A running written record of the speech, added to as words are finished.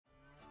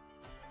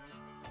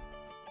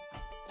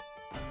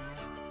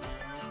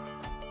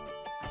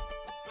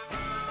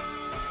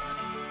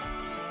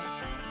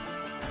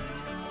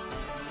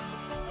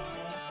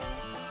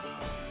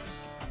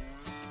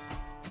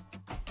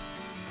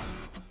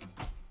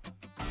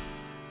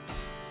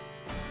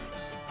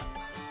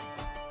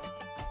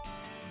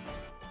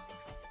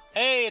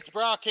Hey, it's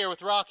Brock here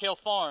with Rock Hill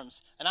Farms,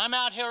 and I'm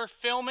out here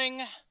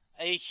filming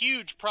a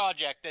huge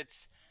project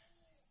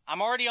I'm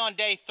already on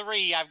day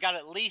 3. I've got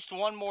at least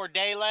one more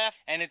day left,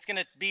 and it's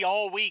gonna be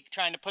all week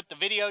trying to put the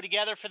video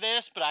together for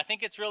this, but I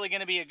think it's really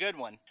gonna be a good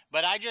one.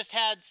 But I just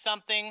had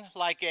something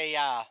like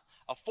a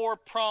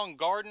 4-prong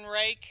garden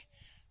rake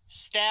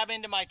stab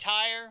into my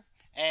tire,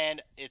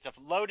 and it's a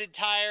loaded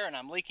tire and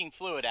I'm leaking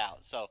fluid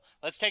out. So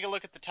let's take a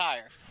look at the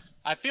tire.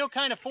 I feel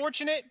kind of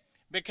fortunate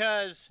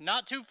because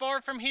not too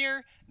far from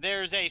here,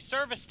 there's a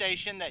service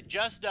station that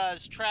just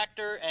does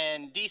tractor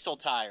and diesel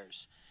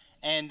tires.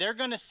 And they're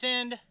gonna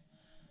send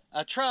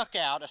a truck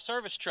out, a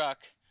service truck,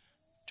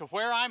 to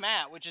where I'm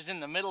at, which is in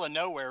the middle of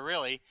nowhere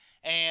really.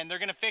 And they're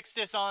gonna fix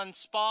this on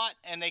spot,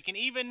 and they can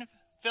even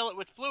fill it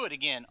with fluid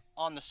again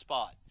on the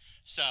spot.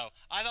 So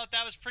I thought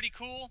that was pretty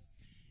cool.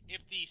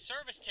 If the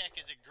service tech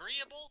is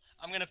agreeable,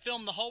 I'm gonna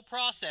film the whole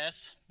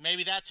process.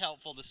 Maybe that's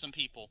helpful to some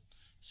people.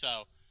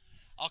 So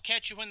I'll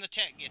catch you when the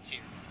tech gets here.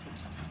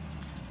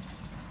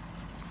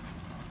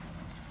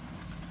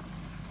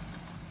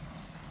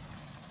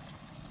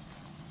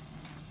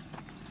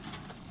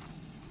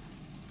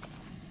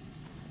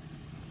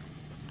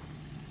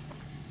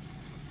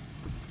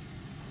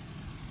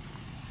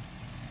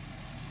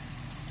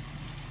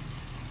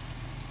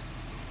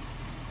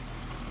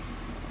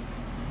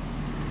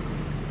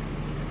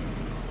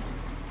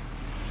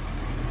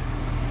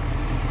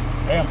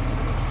 Damn.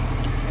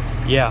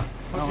 Yeah.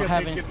 Once you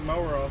have to get the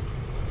mower off.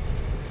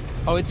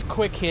 Oh, it's a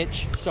quick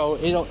hitch, so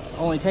it'll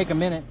only take a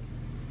minute.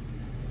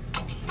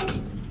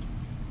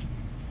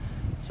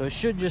 So it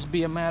should just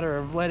be a matter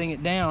of letting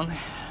it down,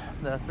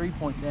 the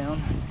 3-point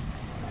down.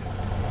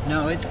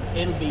 No,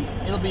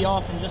 it'll be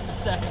off in just a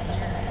second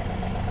here.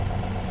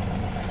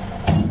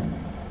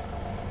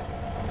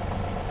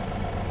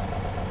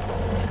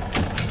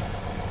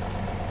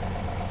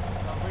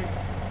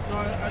 So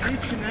are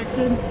these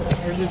connected,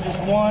 or is it just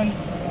one,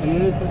 and then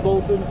this is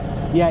bolted?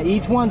 Yeah,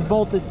 each one's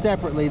bolted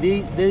separately.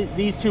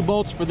 These 2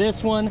 bolts for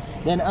this one,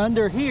 then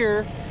under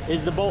here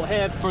is the bolt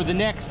head for the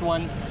next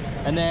one,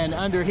 and then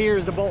under here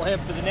is the bolt head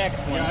for the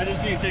next one. Yeah, I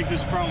just need to take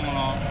this front one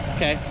off.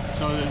 Okay.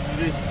 So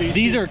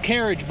these are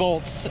carriage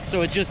bolts,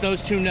 so it's just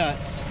those 2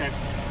 nuts. Okay.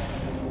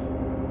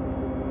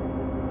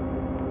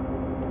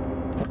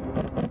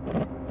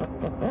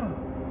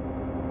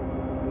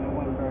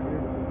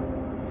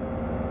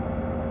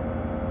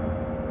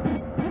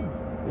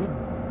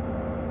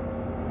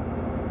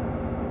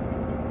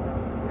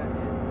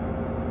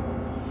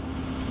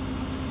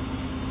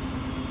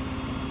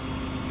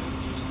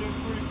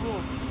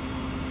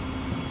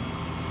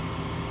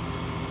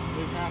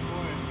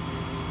 Halfway.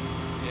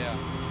 Yeah.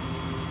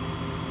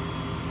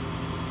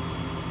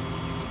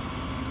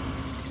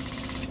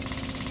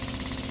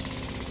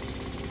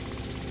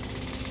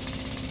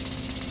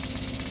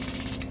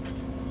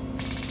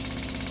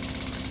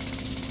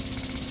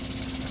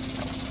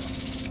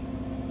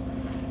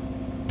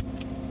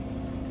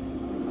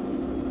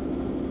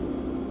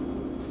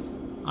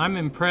 I'm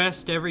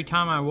impressed every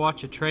time I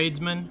watch a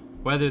tradesman,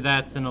 whether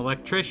that's an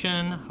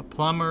electrician, a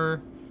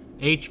plumber,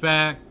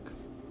 HVAC,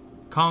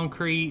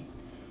 concrete,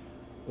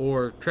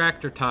 or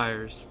tractor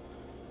tires,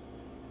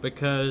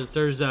 because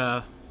there's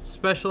a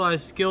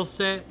specialized skill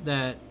set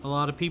that a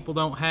lot of people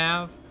don't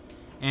have,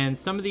 and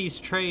some of these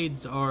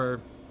trades are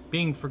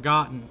being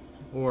forgotten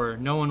or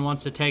no one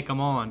wants to take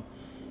them on,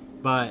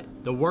 but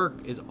the work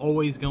is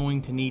always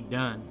going to need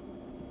done.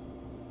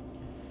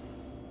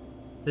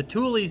 The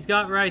tool he's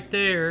got right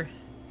there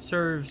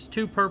serves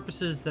 2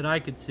 purposes that I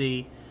could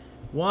see.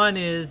 One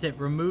is it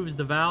removes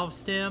the valve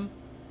stem,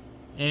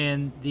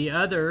 and the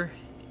other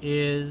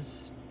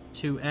is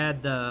to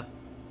add the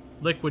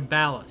liquid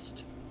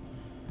ballast.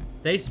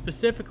 They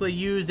specifically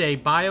use a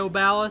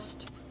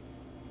bio-ballast,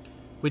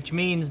 which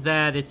means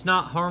that it's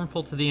not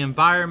harmful to the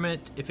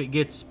environment if it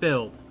gets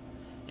spilled.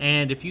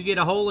 And if you get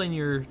a hole in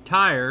your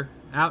tire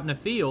out in a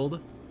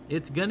field,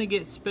 it's gonna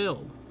get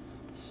spilled.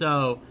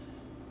 So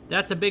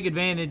that's a big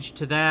advantage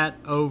to that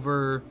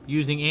over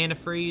using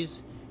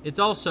antifreeze. It's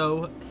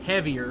also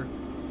heavier.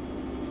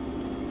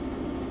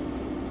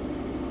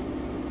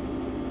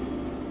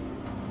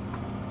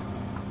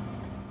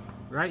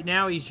 Right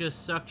now he's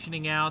just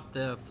suctioning out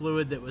the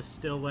fluid that was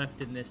still left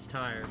in this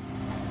tire.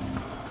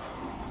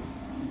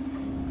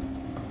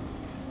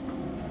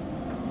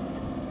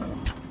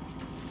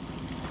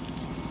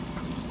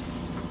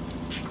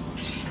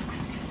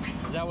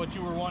 Is that what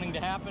you were wanting to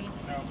happen?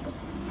 No.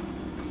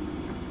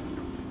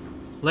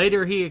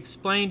 Later he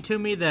explained to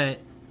me that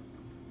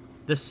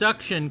the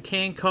suction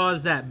can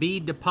cause that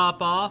bead to pop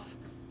off,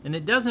 and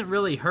it doesn't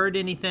really hurt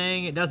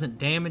anything, it doesn't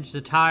damage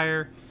the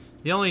tire.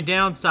 The only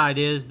downside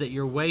is that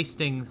you're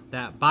wasting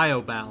that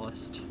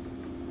bio-ballast.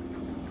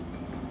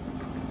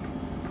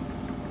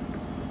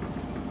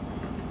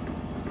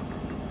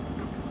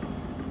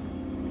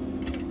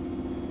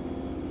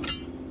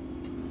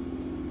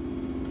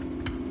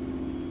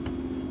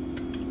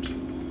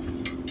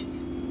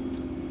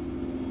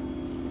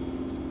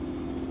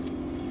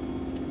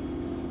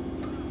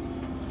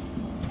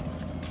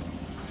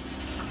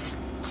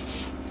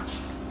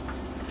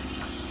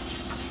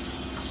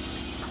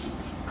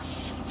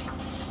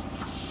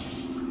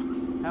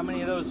 How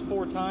many of those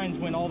 4 tines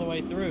went all the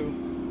way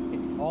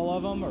through? All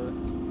of them, or?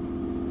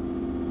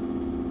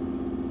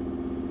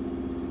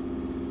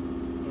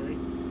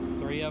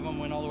 3 of them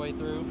went all the way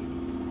through.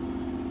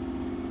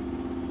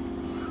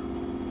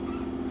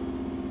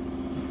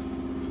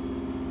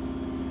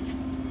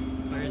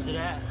 Where is it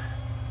at?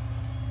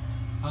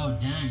 Oh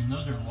dang,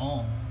 those are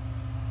long.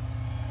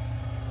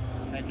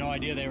 I had no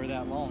idea they were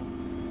that long.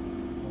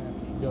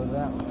 I should go to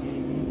that one.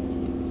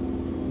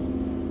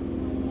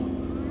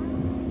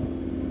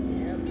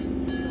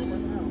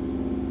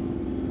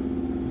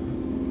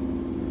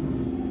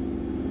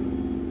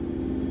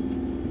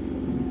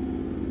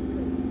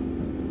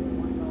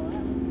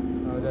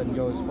 Doesn't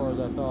go as far as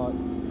I thought.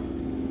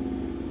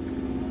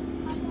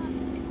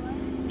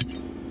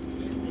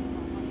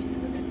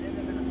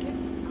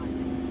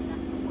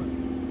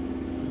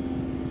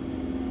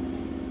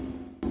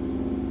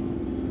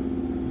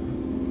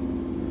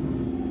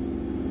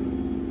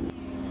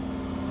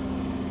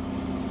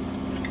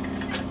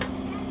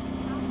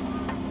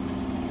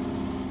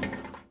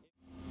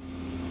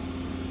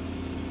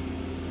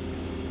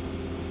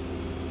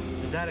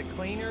 Is that a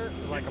cleaner,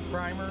 like a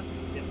primer?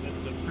 Yep,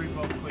 that's a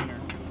pre-mold cleaner.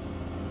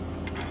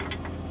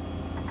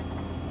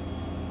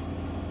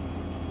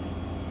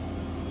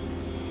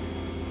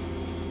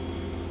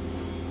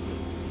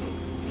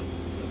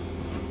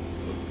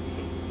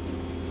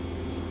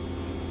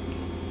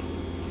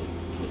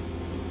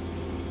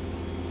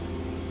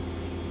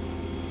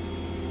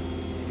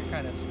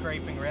 Kind of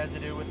scraping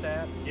residue with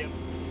that. Yep.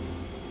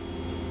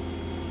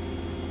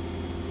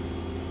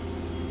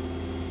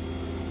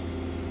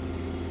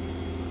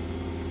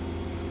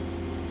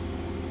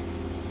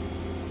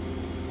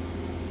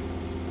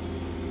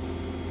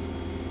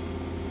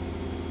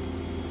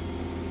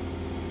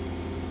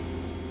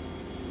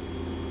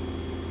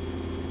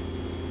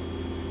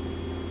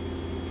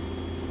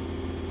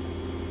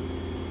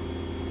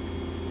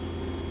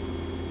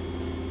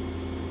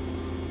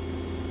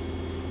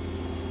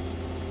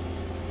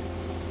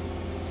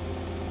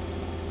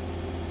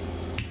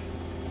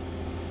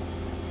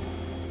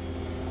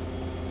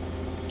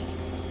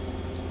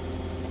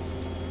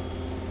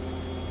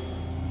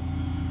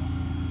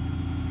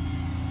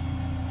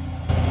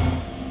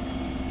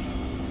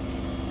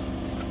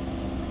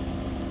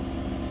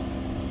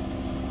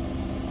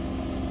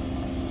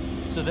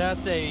 So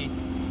that's a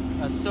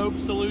soap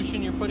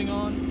solution you're putting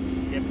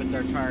on? Yep, it's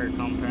our tire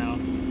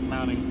compound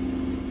mounting.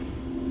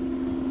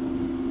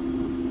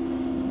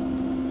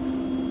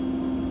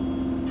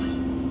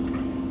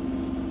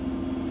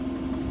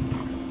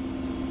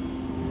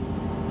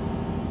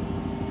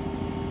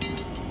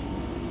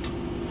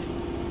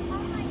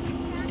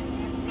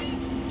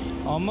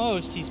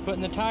 Almost. He's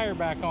putting the tire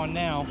back on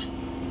now.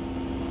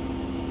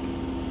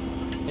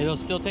 It'll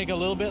still take a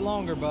little bit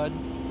longer, bud.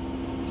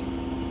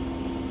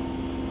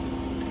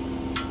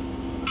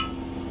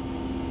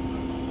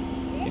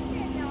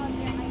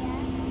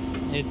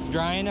 It's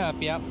drying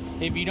up, yep.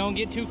 If you don't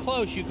get too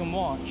close, you can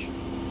watch.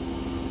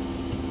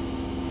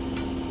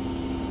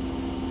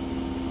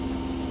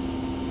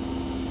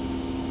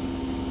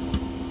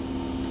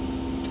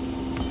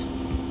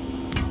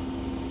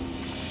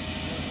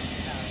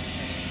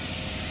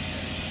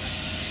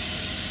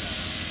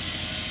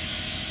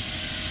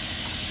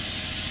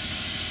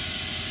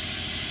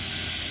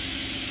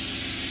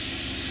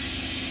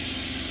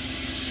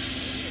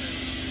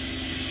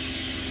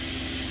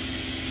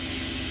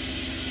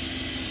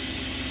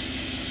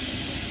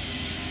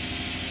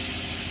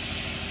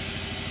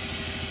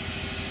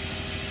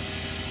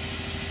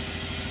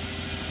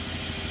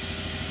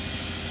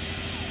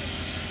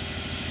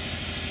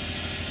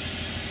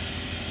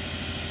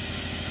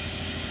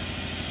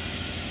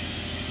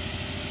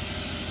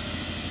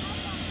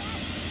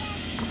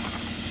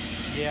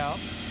 Yeah.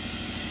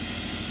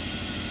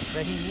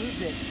 But he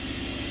needs it.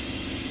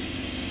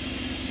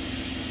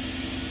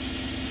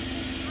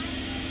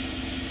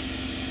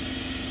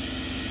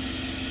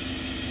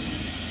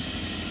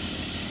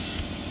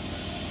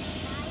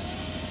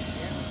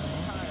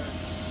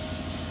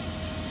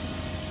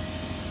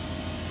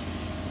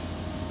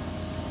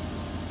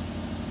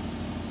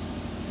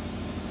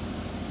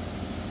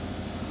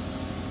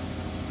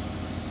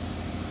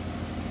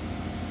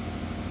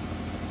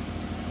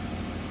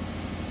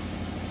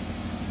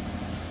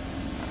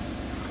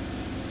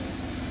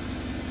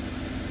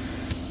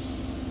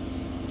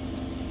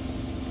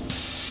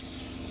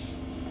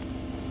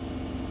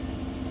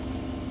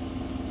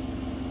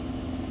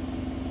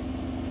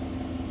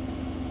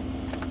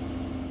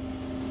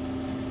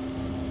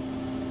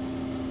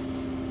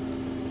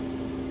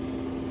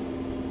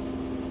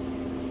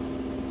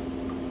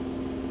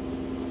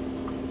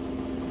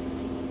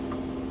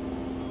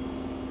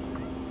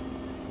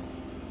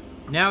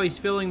 Now he's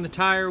filling the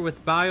tire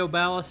with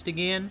ballast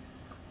again.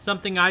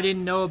 Something I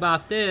didn't know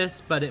about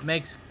this, but it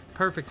makes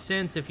perfect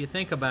sense if you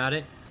think about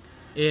it,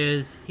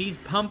 is he's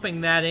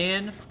pumping that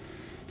in,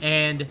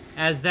 and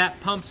as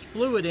that pumps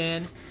fluid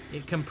in,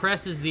 it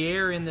compresses the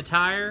air in the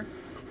tire.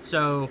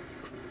 So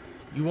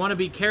you want to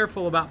be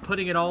careful about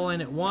putting it all in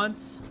at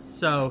once.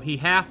 So he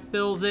half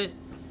fills it,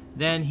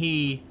 then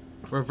he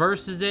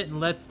reverses it and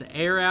lets the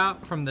air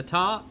out from the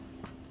top,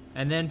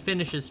 and then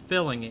finishes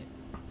filling it.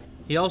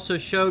 He also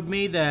showed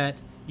me that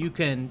you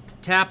can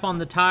tap on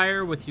the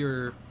tire with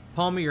your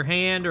palm of your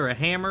hand or a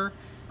hammer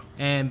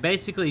and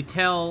basically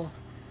tell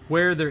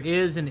where there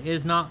is and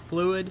is not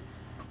fluid,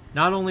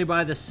 not only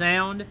by the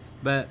sound,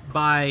 but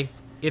by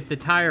if the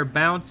tire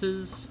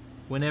bounces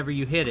whenever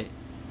you hit it.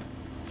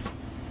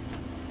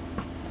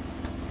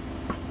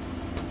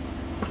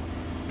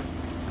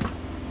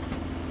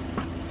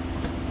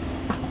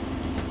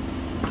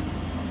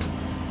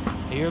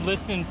 You're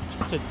listening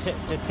to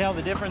tell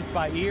the difference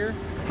by ear,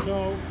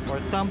 So or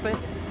thump it.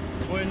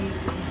 when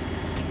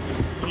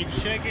you can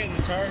shake it and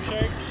the tire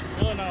shakes,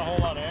 really not a whole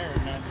lot of air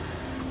in there.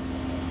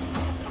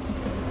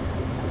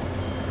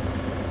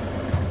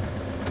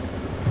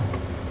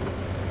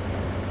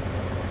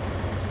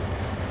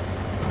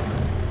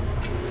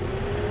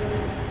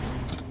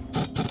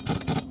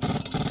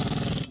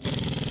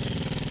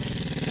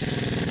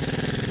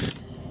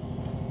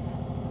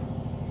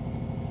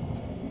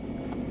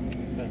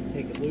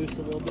 Take it loose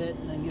a little bit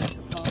and then give it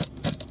a pump.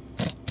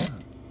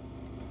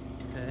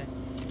 Okay,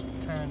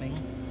 it's turning.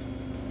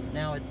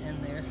 Now it's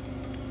in there.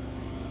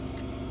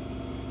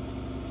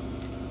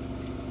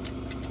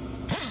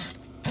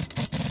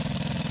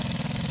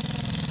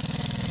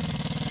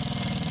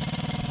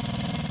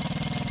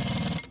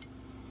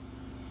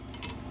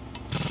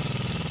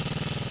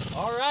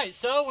 Alright,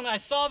 so when I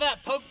saw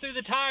that poke through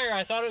the tire,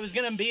 I thought it was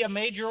going to be a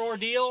major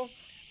ordeal,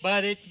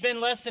 but it's been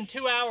less than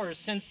 2 hours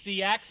since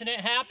the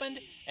accident happened,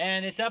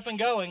 and it's up and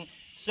going,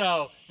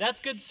 so that's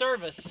good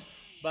service.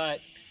 But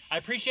I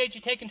appreciate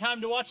you taking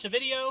time to watch the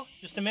video.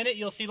 Just a minute,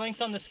 you'll see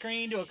links on the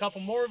screen to a couple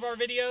more of our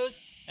videos,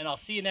 and I'll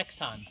see you next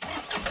time.